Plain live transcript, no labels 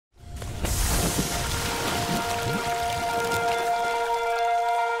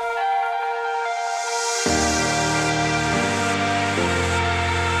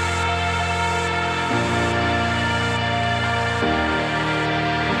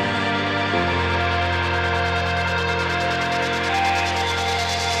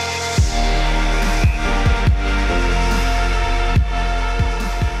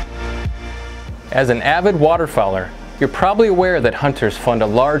As an avid waterfowler, you're probably aware that hunters fund a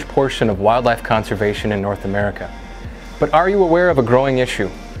large portion of wildlife conservation in North America. But are you aware of a growing issue?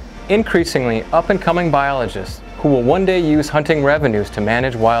 Increasingly, up-and-coming biologists who will one day use hunting revenues to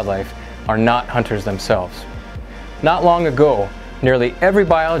manage wildlife are not hunters themselves. Not long ago, nearly every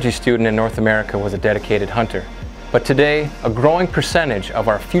biology student in North America was a dedicated hunter. But today, a growing percentage of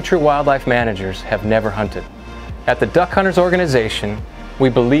our future wildlife managers have never hunted. At the Duck Hunters organization, we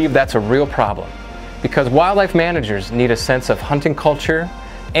believe that's a real problem, because wildlife managers need a sense of hunting culture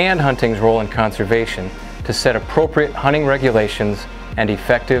and hunting's role in conservation to set appropriate hunting regulations and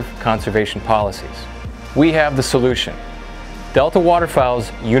effective conservation policies. We have the solution: Delta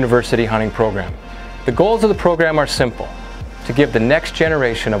Waterfowl's University Hunting Program. The goals of the program are simple: to give the next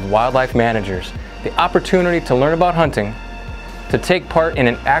generation of wildlife managers the opportunity to learn about hunting, to take part in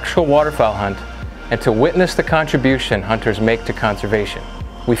an actual waterfowl hunt, and to witness the contribution hunters make to conservation.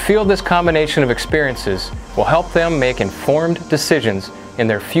 We feel this combination of experiences will help them make informed decisions in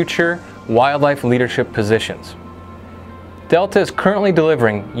their future wildlife leadership positions. Delta is currently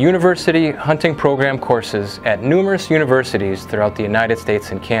delivering university hunting program courses at numerous universities throughout the United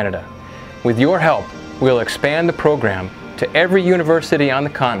States and Canada. With your help, we'll expand the program to every university on the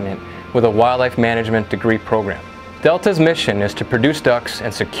continent with a wildlife management degree program. Delta's mission is to produce ducks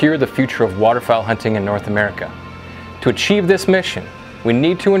and secure the future of waterfowl hunting in North America. To achieve this mission, we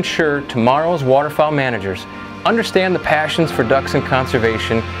need to ensure tomorrow's waterfowl managers understand the passions for ducks and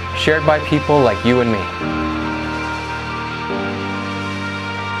conservation shared by people like you and me.